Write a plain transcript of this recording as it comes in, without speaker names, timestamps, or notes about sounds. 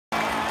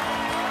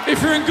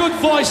If you're in good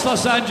voice,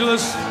 Los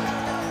Angeles,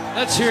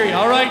 let's hear you,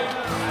 all right?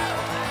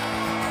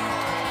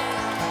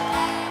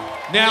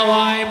 Now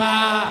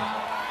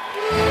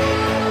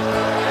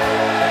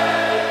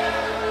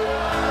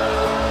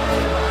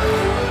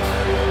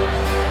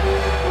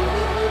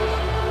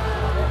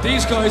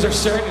these guys are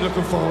certainly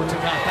looking forward to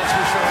that, that's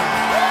for sure.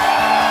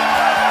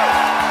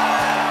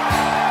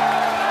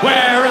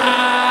 Where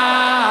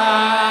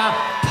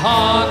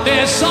upon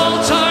this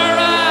altar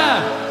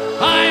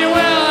I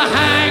will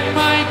hang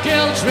my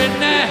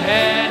guilt-ridden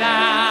head.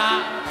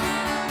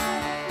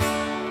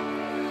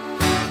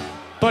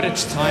 But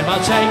it's time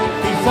I'll take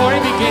before I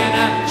begin.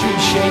 3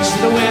 shades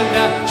to the wind,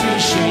 3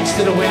 shades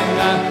to the wind.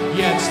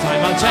 Yeah, it's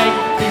time I'll take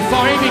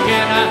before I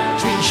begin.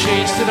 3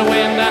 shades to the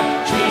wind,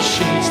 3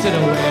 shades to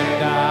the wind.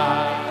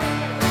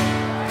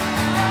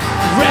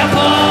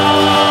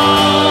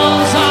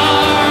 Rebels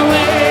are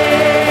we,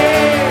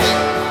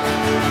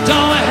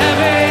 though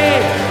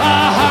heavy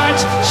our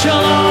hearts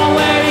shall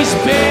always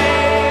be.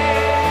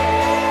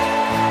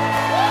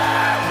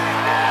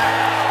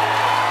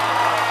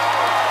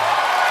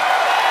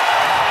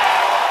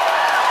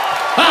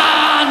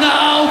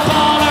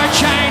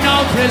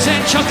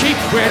 Prison Chucky,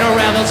 we're the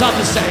rebels of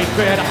the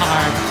Sacred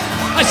Heart.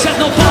 I said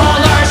no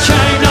ball or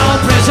chain, no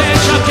prison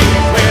Chucky,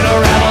 we're the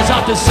rebels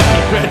of the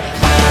Sacred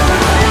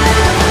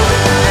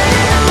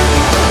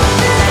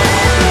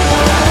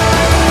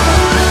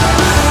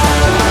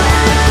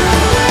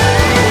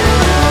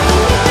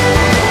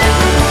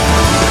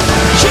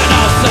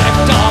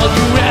Genuflect all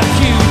you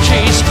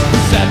refugees who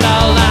fled the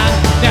land.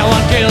 Now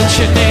on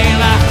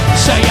Gilchanila,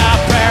 say a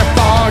prayer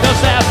for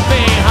those left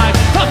behind.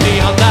 From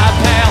beyond the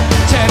pale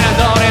to the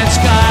northern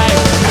sky,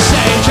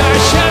 sage our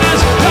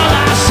shadows, the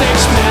last 6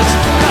 minutes.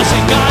 Cause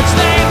in God's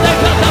name they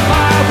built the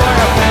barbed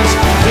wire fence.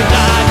 We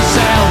died to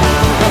sail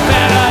a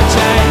better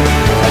day,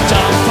 but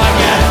don't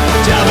forget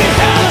till we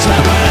held to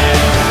pay.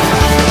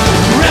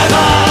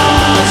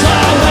 Rebels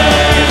are we,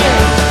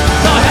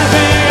 though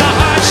heavy our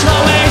hearts shall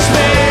always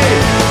be.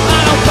 I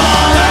don't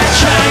ball or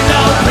chain,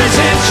 no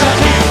prison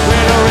Chucky,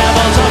 we're the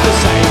rebels of the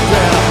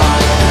Sacred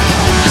Heart.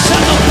 I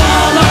said no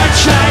ball or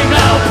chain,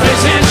 no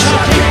prison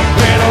Chucky,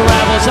 we're the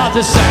rebels of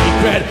the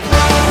Sacred.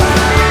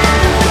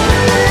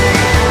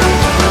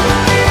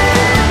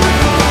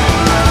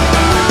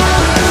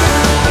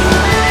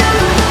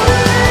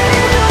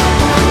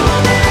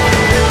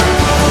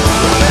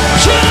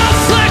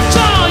 Genuflect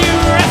all you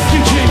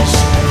refugees,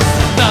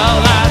 the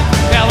land,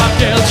 now I'm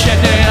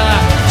Gilchanila.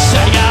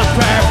 Say a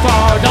prayer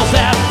for those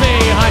left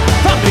behind.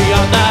 From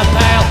beyond the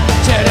pale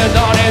to the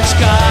northern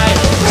sky,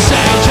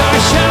 sage our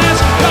shadows,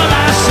 the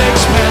last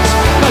 6 minutes.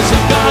 Cause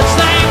in God's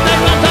name they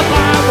built the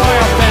barbed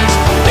wire fence.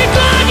 Be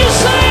glad you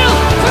sail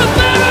for a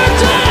better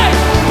day,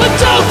 but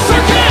don't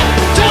forget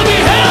to be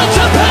held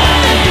to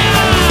pay.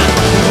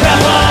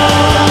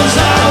 Rebels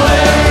are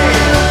we,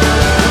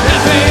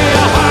 heavy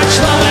our hearts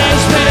shall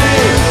always be.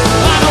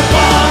 I don't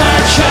ball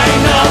or chain,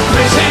 no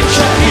prison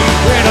Chucky,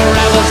 we're the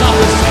rebels of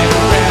the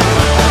Sacred.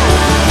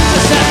 I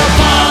said no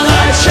ball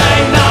or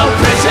chain, no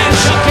prison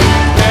Chucky,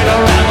 we're the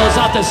rebels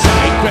of the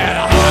Sacred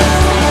Heart.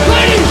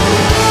 Ladies!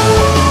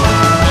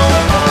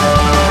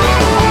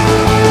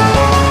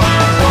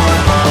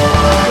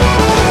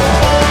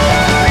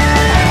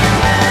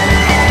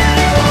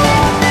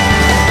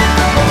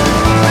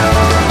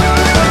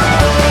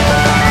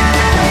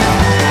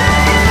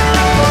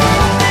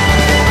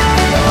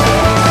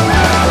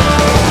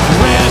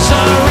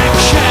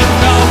 Resurrection,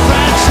 no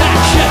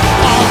protection,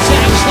 all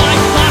things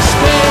like must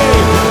be.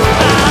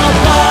 No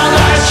ball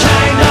or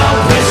chain, no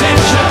prison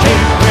Chucky,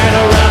 we're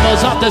the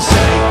rebels of the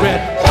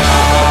Sacred.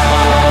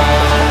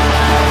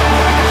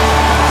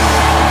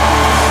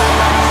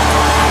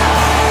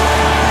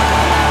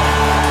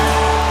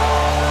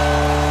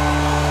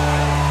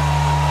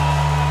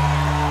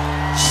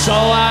 So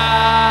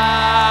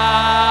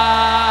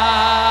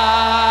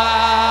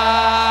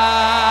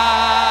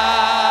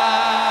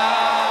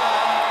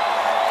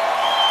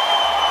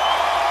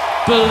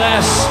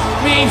bless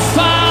me,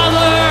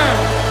 Father,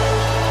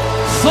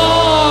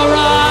 for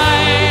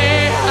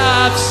I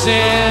have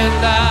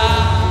sinned.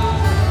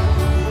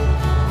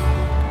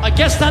 I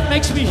guess that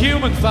makes me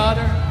human,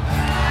 Father.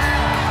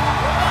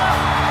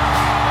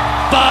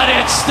 But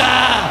it's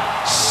the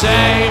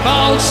same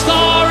old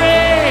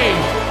story,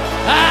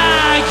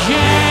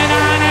 again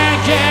and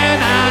again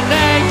and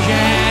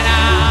again.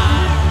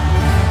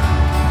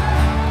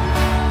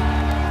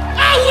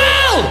 I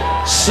will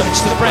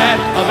search the bread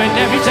of an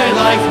everyday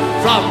life,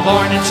 from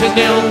morning to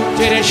noon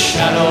to the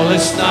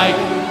shadowless night.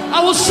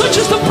 I will search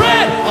as the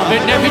bread of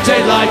an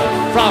everyday life,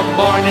 from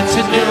morning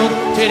to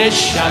noon to the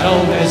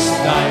shadowless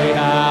night.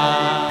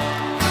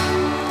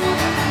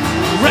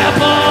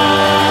 Rebels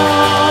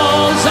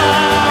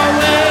are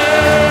we,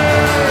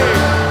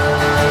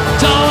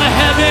 though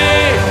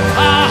heavy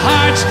our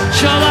hearts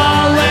shall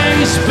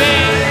always be.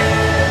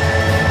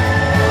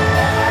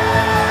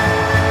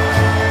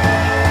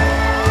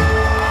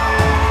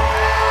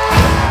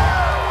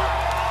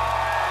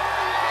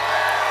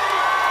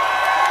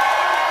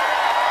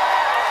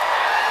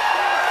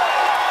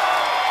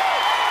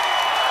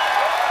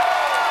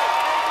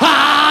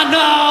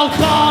 no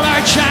ball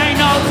or chain,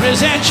 no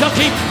prison shall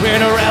keep. We're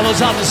the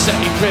rebels of the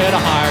sacred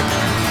heart.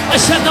 I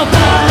said no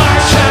ball or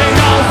chain,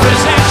 no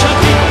prison shall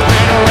keep.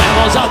 We're the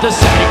rebels of the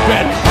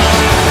sacred heart.